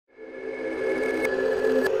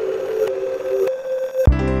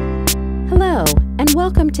and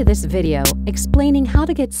welcome to this video explaining how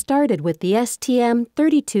to get started with the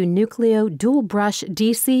STM32 Nucleo dual brush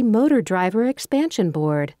DC motor driver expansion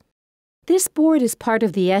board. This board is part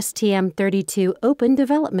of the STM32 Open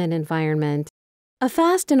Development Environment, a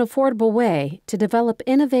fast and affordable way to develop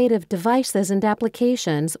innovative devices and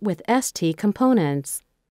applications with ST components.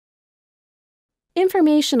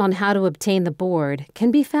 Information on how to obtain the board can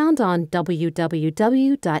be found on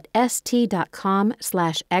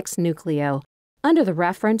www.st.com/X-NUCLEO under the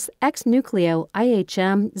reference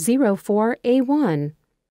X-NUCLEO-IHM04A1.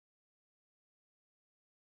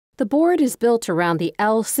 The board is built around the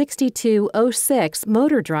L6206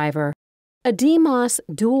 motor driver, a DMOS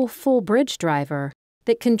dual full bridge driver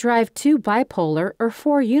that can drive 2 bipolar or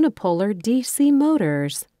 4 unipolar DC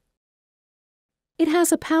motors. It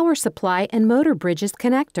has a power supply and motor bridges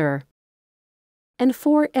connector, and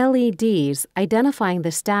 4 LEDs identifying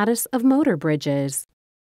the status of motor bridges.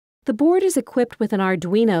 The board is equipped with an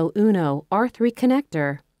Arduino Uno R3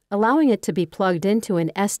 connector, allowing it to be plugged into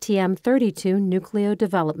an STM32 Nucleo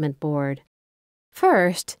development board.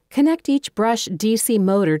 First, connect each brush DC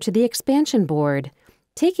motor to the expansion board,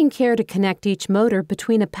 taking care to connect each motor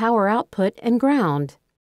between a power output and ground.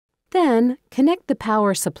 Then, connect the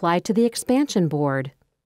power supply to the expansion board.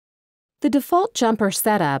 The default jumper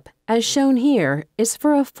setup, as shown here, is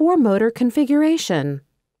for a 4-motor configuration.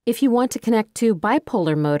 If you want to connect 2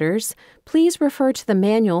 bipolar motors, please refer to the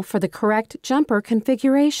manual for the correct jumper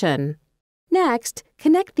configuration. Next,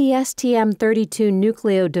 connect the STM32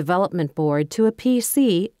 Nucleo development board to a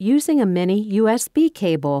PC using a mini USB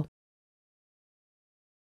cable.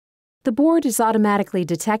 The board is automatically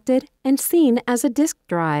detected and seen as a disk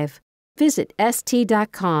drive. Visit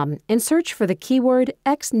st.com and search for the keyword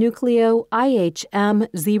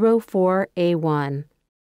X-NUCLEO-IHM04A1.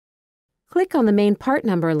 Click on the main part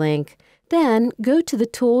number link, then go to the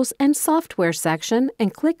Tools and Software section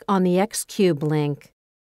and click on the X-Cube link.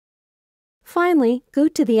 Finally, go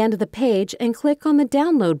to the end of the page and click on the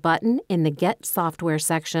Download button in the Get Software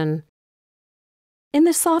section. In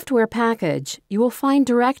the software package, you will find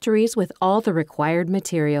directories with all the required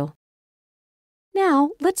material.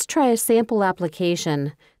 Now, let's try a sample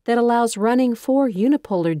application that allows running 4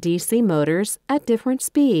 unipolar DC motors at different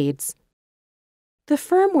speeds. The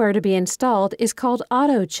firmware to be installed is called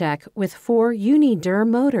AutoCheck with 4 UniDir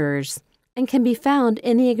motors and can be found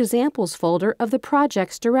in the Examples folder of the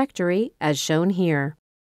Projects directory as shown here.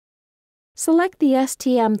 Select the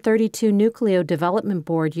STM32 Nucleo development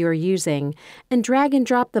board you are using and drag and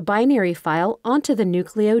drop the binary file onto the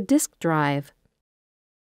Nucleo disk drive.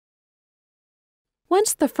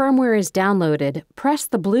 Once the firmware is downloaded, press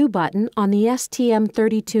the blue button on the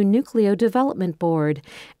STM32 Nucleo development board,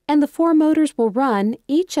 and the 4 motors will run,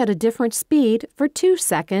 each at a different speed, for 2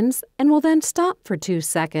 seconds and will then stop for 2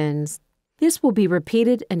 seconds. This will be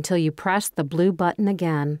repeated until you press the blue button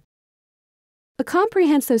again. A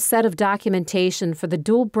comprehensive set of documentation for the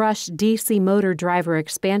dual brush DC motor driver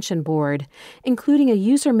expansion board, including a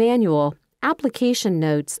user manual, application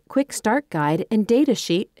notes, quick start guide, and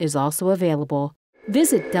datasheet is also available.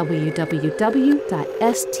 Visit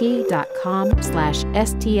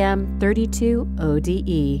www.st.com/STM32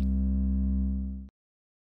 ODE.